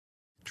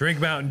Drink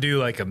Mountain Dew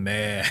like a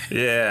man.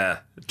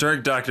 Yeah.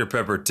 Drink Dr.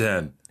 Pepper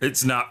 10.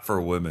 It's not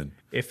for women.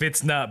 If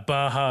it's not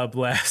Baja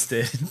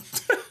Blasted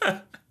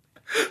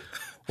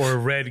or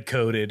red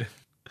coated.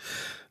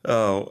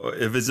 Oh,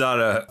 if it's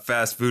not a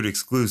fast food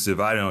exclusive,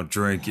 I don't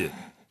drink it.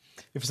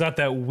 If it's not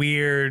that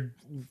weird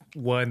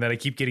one that I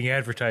keep getting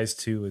advertised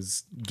to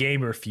as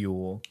Gamer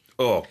Fuel.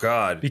 Oh,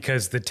 God.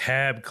 Because the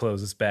tab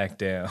closes back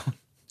down.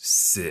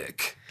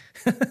 Sick.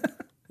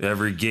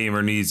 Every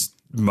gamer needs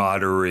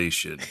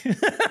moderation.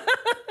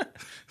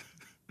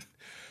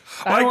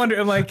 I wonder,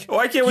 I'm like...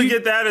 Why can't we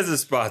get that as a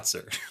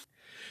sponsor?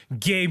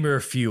 Gamer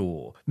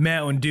Fuel,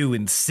 Mountain Dew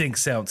in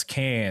 6-ounce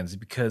cans.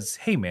 Because,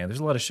 hey, man, there's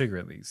a lot of sugar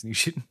in these. You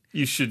should...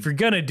 If you're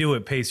going to do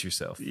it, pace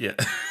yourself. Yeah.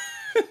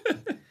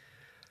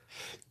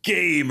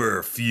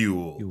 Gamer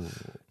Fuel.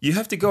 You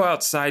have to go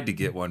outside to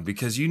get one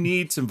because you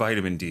need some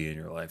vitamin D in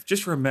your life.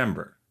 Just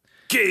remember,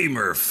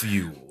 Gamer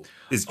Fuel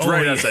is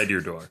right outside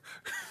your door.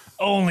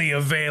 Only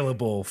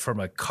available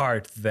from a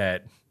cart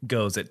that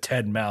goes at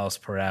 10 miles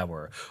per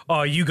hour.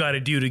 All you got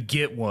to do to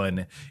get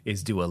one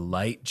is do a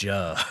light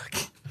jog.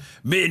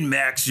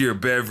 Min-max your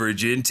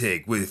beverage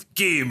intake with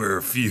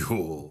Gamer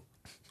Fuel.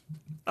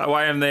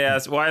 Why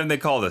haven't they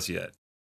called us yet?